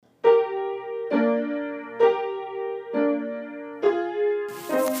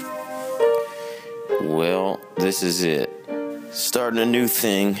this is it. Starting a new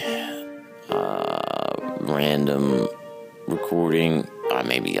thing. Random recording.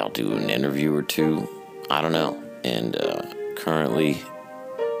 Maybe I'll do an interview or two. I don't know. And currently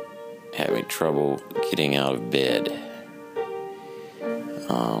having trouble getting out of bed.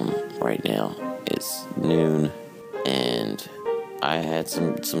 Right now it's noon, and I had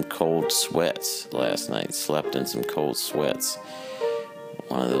some cold sweats last night. Slept in some cold sweats.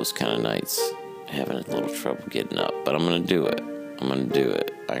 One of those kind of nights. Having a little trouble getting up, but I'm gonna do it.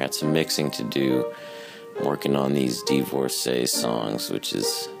 I got some mixing to do. I'm working on these Divorcee songs, which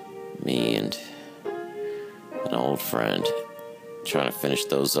is me and an old friend trying to finish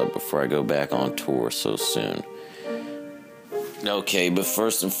those up before I go back on tour so soon. Okay, but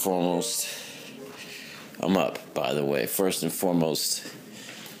first and foremost, I'm up, by the way. First and foremost,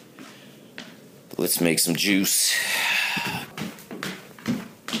 let's make some juice.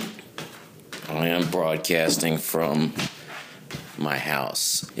 I am broadcasting from my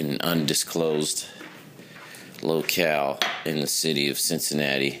house in an undisclosed locale in the city of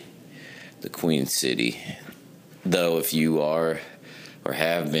Cincinnati, the Queen City. Though if you are or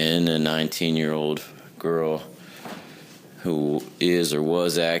have been a 19-year-old girl who is or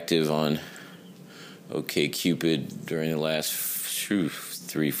was active on OkCupid during the last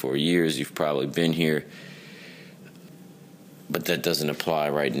 3-4 years, you've probably been here. But that doesn't apply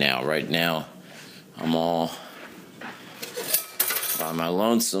right now. Right now, I'm all by my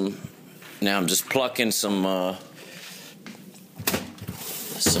lonesome. Now I'm just plucking some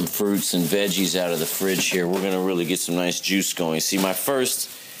fruits and veggies out of the fridge here. We're gonna really get some nice juice going. See, my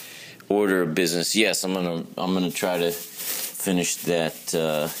first order of business. Yes, I'm gonna try to finish that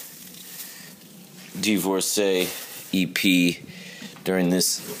Divorcee EP during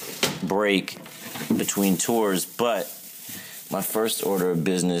this break between tours, but my first order of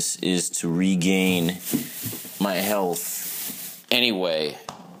business is to regain my health. Anyway,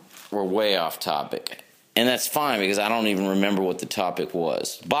 we're way off topic. And that's fine because I don't even remember what the topic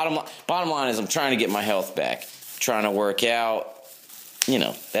was. Bottom line is I'm trying to get my health back. Trying to work out. You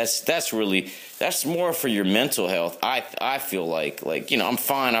know, that's more for your mental health. I feel like I'm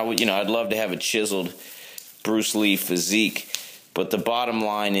fine. I'd love to have a chiseled Bruce Lee physique, but the bottom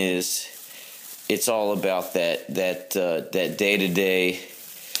line is it's all about that day-to-day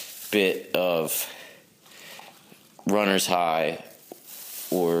bit of runner's high,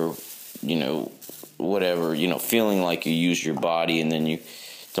 or whatever, feeling like you use your body and then you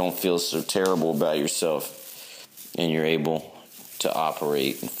don't feel so terrible about yourself, and you're able to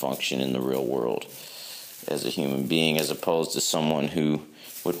operate and function in the real world as a human being, as opposed to someone who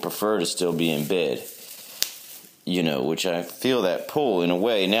would prefer to still be in bed. Which I feel that pull in a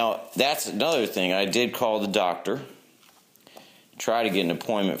way. Now, that's another thing. I did call the doctor, try to get an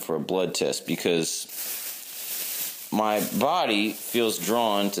appointment for a blood test, because my body feels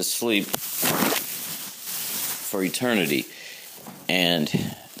drawn to sleep for eternity. And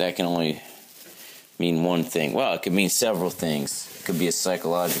that can only mean one thing. Well, it could mean several things. It could be a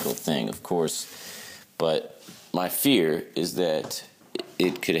psychological thing, of course. But my fear is that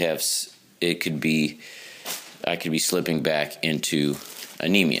I could be slipping back into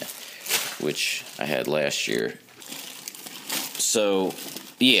anemia, which I had last year. So,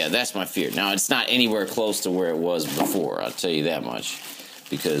 yeah, that's my fear. Now, it's not anywhere close to where it was before, I'll tell you that much.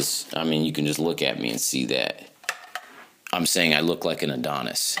 Because, you can just look at me and see that. I'm saying I look like an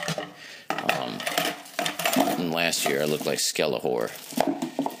Adonis. And last year I looked like Skellahor.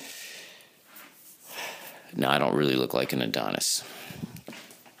 No, I don't really look like an Adonis.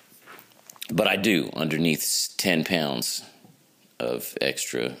 But I do, underneath 10 pounds of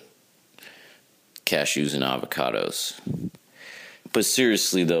extra cashews and avocados. But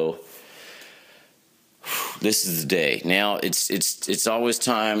seriously, though, this is the day. Now, it's always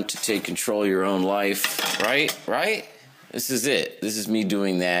time to take control of your own life, right? This is it. This is me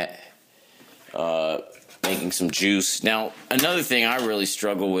doing that, making some juice. Now, another thing I really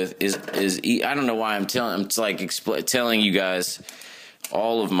struggle with is I don't know why I'm telling you guys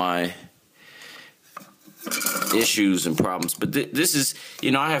all of my issues and problems, but this is,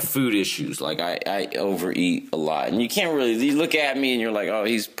 I have food issues. Like I overeat a lot, and you look at me and you're like, oh,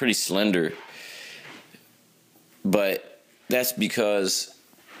 he's pretty slender, but that's because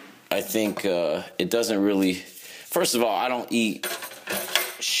I think it doesn't really. First of all, I don't eat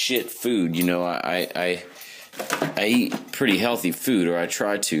shit food. I eat pretty healthy food, or I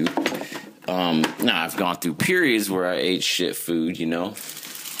try to. Now I've gone through periods where I ate shit food,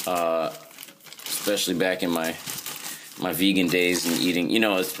 especially back in my vegan days and eating,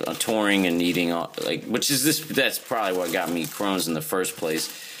 touring and eating, that's probably what got me Crohn's in the first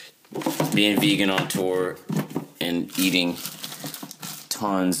place. Being vegan on tour, and eating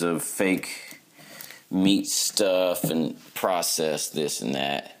tons of fake meat stuff and processed this and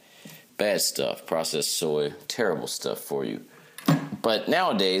that. Bad stuff, processed soy, terrible stuff for you. But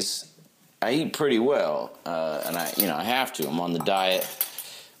nowadays, I eat pretty well, and I have to. I'm on the diet,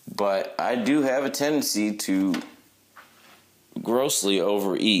 but I do have a tendency to grossly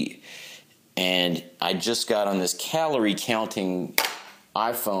overeat. And I just got on this calorie counting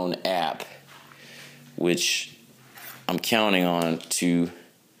iPhone app, which I'm counting on to.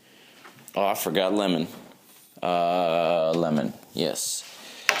 Oh, I forgot lemon. Lemon, yes.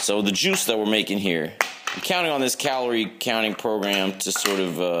 So the juice that we're making here, I'm counting on this calorie counting program to sort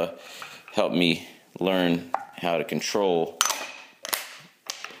of help me learn how to control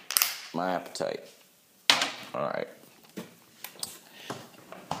my appetite. All right.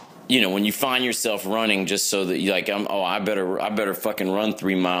 You know, when you find yourself running just so that you're like, I better fucking run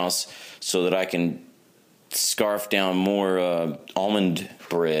 3 miles so that I can scarf down more almond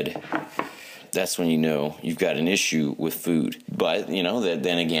bread. That's when you know you've got an issue with food. But, you know,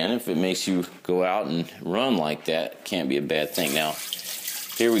 then again, if it makes you go out and run like that, it can't be a bad thing. Now,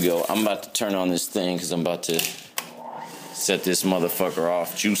 here we go. I'm about to turn on this thing because I'm about to set this motherfucker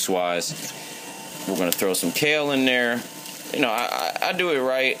off juice-wise. We're going to throw some kale in there. You know, I do it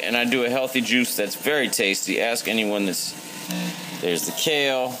right, and I do a healthy juice that's very tasty. Ask anyone that's... There's the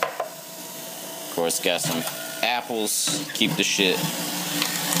kale. Of course, got some apples. Keep the shit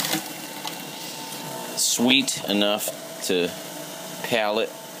sweet enough to palate.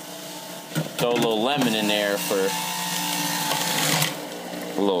 Throw a little lemon in there for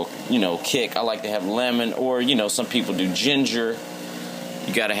a little, kick. I like to have lemon, or, some people do ginger.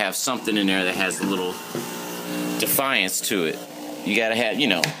 You got to have something in there that has a little defiance to it. You got to have,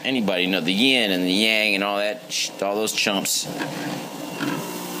 anybody know the yin and the yang and all that, all those chumps.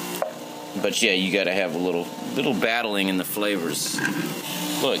 But yeah, you got to have a little battling in the flavors.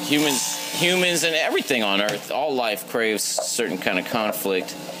 Look, humans and everything on earth, all life craves certain kind of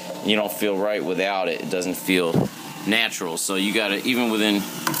conflict. You don't feel right without it. It doesn't feel natural. So you got to, even within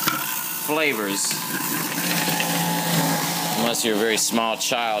flavors, unless you're a very small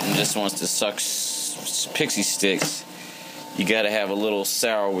child and just wants to suck pixie sticks, you got to have a little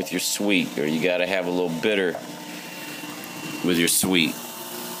sour with your sweet, or you got to have a little bitter with your sweet.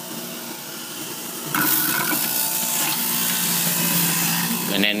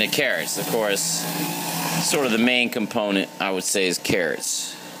 And then the carrots, of course, sort of the main component, I would say, is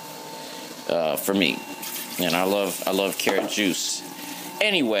carrots for me. And I love carrot juice.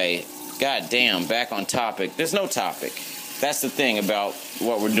 Anyway, goddamn, back on topic. There's no topic. That's the thing about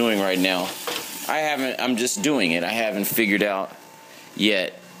what we're doing right now. I'm just doing it. I haven't figured out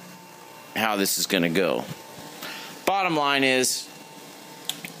yet how this is going to go. Bottom line is,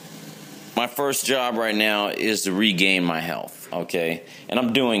 my first job right now is to regain my health, okay? And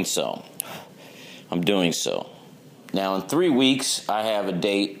I'm doing so. Now, in 3 weeks, I have a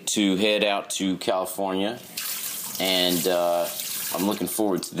date to head out to California, and I'm looking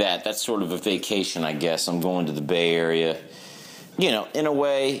forward to that. That's sort of a vacation, I guess. I'm going to the Bay Area. In a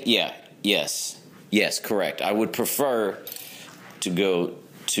way, yes, correct. I would prefer to go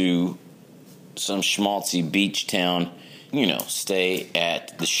to some schmaltzy beach town, stay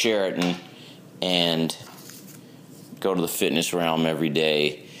at the Sheraton and go to the fitness realm every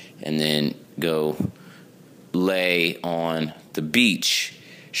day, and then go lay on the beach.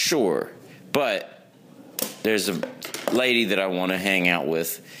 Sure, but there's a lady that I want to hang out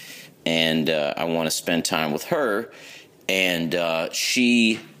with, and I want to spend time with her, and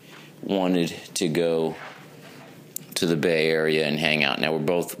she wanted to go to the Bay Area and hang out. Now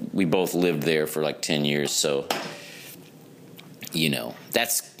we both lived there for like 10 years, so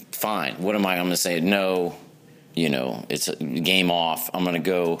that's fine. What am I going to say? No, it's a game off. I'm going to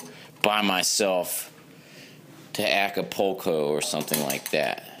go by myself to Acapulco or something like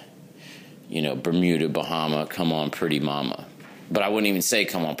that. Bermuda, Bahama, come on, pretty mama. But I wouldn't even say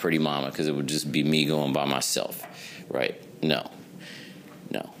come on, pretty mama, because it would just be me going by myself, right? No.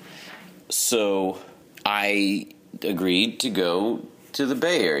 So I agreed to go to the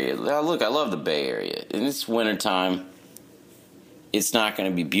Bay Area. Now, look, I love the Bay Area. In this wintertime, it's not going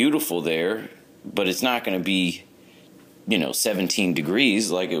to be beautiful there, but it's not going to be, 17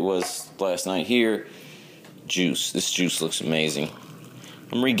 degrees like it was last night here. This juice looks amazing.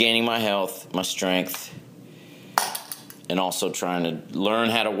 I'm regaining my health, my strength, and also trying to learn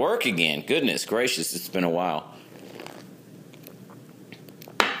how to work again. Goodness gracious, it's been a while.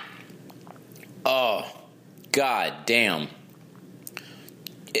 Oh, god damn.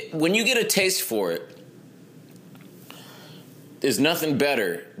 When you get a taste for it, there's nothing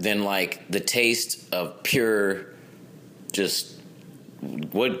better than like the taste of pure just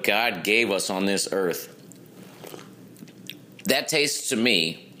what God gave us on this earth. That tastes to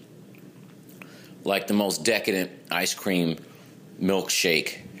me like the most decadent ice cream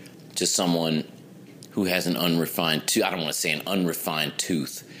milkshake to someone who has an unrefined tooth. I don't want to say an unrefined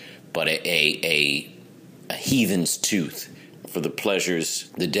tooth, but a heathen's tooth for the pleasures,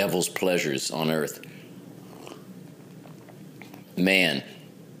 the devil's pleasures on earth. Man,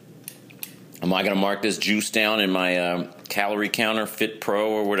 am I going to mark this juice down in my calorie counter, Fit Pro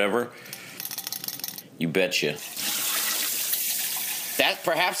or whatever? You betcha.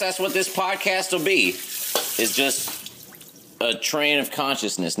 Perhaps that's what this podcast will be, is just a train of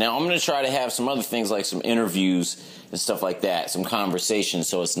consciousness. Now, I'm going to try to have some other things like some interviews and stuff like that, some conversations,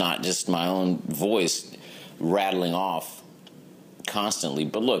 so it's not just my own voice rattling off constantly.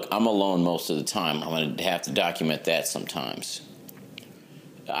 But look, I'm alone most of the time. I'm going to have to document that sometimes.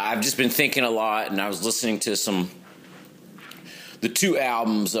 I've just been thinking a lot, and I was listening to the two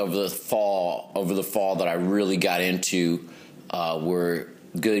albums of the fall that I really got into were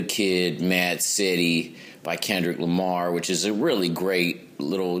Good Kid, Mad City by Kendrick Lamar, which is a really great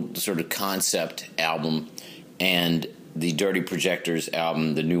little sort of concept album, and the Dirty Projectors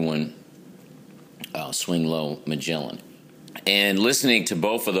album, the new one, Swing Low Magellan. And listening to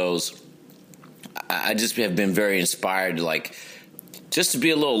both of those, I just have been very inspired to just to be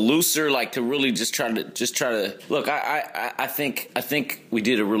a little looser, to really just try to look. I think we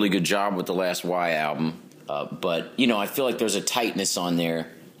did a really good job with the last Y album, but I feel like there's a tightness on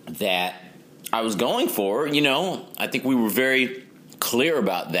there that I was going for. I think we were very clear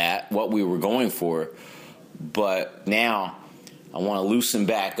about that, what we were going for, but now I want to loosen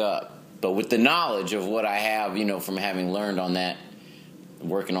back up. But with the knowledge of what I have, from having learned on that,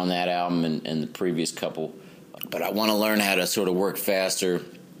 working on that album and the previous couple. But I want to learn how to sort of work faster,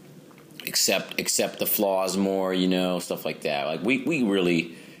 accept the flaws more, stuff like that. We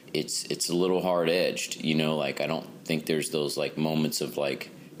really, it's a little hard edged, I don't think there's those moments of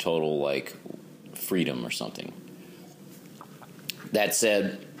total freedom or something. That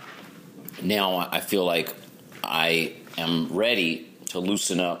said, now I feel like I am ready to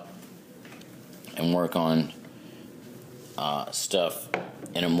loosen up and work on stuff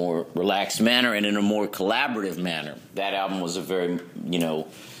in a more relaxed manner and in a more collaborative manner. That album was a very, and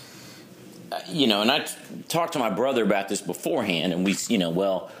I talked to my brother about this beforehand, and we, I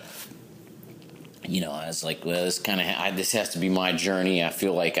was like, well, this has to be my journey. I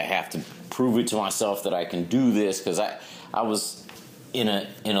feel like I have to prove it to myself that I can do this, because I was in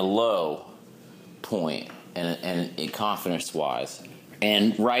a low point and confidence-wise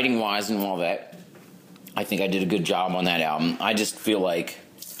and writing-wise and all that. I think I did a good job on that album. I just feel like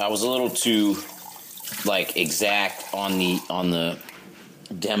I was a little too exact on the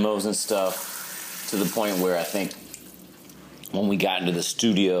demos and stuff, to the point where I think when we got into the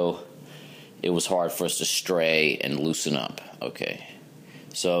studio, it was hard for us to stray and loosen up. Okay.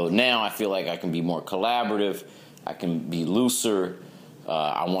 So now I feel like I can be more collaborative. I can be looser.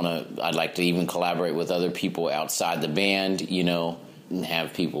 I'd like to even collaborate with other people outside the band, and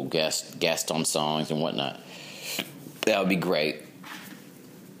have people guest on songs and whatnot. That would be great.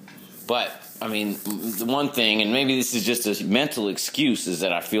 But, the one thing, and maybe this is just a mental excuse, is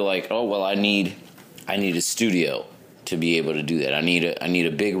that I feel like, I need a studio to be able to do that. I need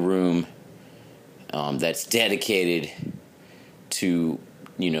a big room that's dedicated to,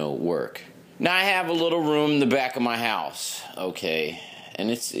 work. Now, I have a little room in the back of my house, okay? And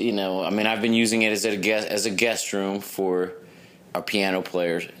it's, I've been using it as a guest room for our piano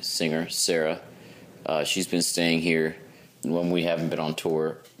player, singer, Sarah. She's been staying here when we haven't been on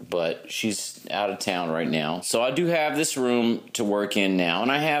tour, but she's out of town right now. So I do have this room to work in now,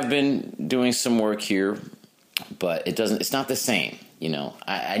 and I have been doing some work here, but it's not the same,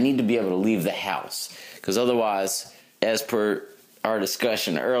 I need to be able to leave the house, because otherwise, as per our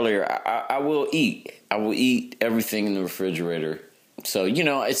discussion earlier, I will eat. I will eat everything in the refrigerator. So,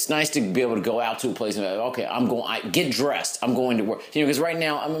 it's nice to be able to go out to a place and be like, okay, I get dressed. I'm going to work. Because right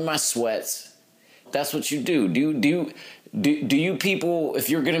now I'm in my sweats. That's what you do. Do you people, if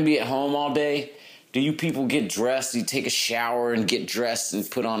you're going to be at home all day, do you people get dressed? Do you take a shower and get dressed and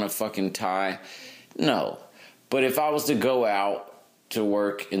put on a fucking tie? No. But if I was to go out to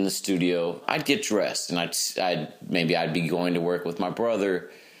work in the studio, I'd get dressed, and I'd be going to work with my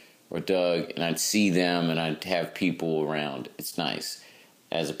brother or Doug, and I'd see them, and I'd have people around. It's nice,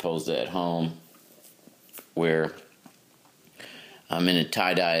 as opposed to at home, where I'm in a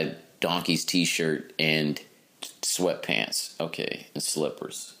tie-dye Donkeys t-shirt and sweatpants, okay, and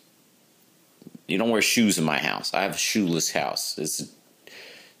slippers. You don't wear shoes in my house. I have a shoeless house. It's a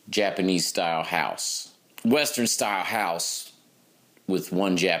Japanese-style house. Western style house with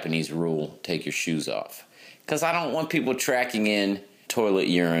one Japanese rule: take your shoes off. Because I don't want people tracking in toilet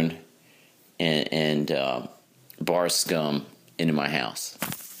urine and bar scum into my house.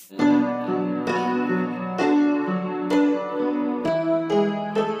 Maybe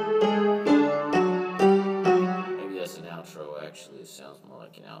that's an outro, actually. It sounds more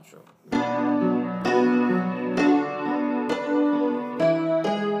like an outro.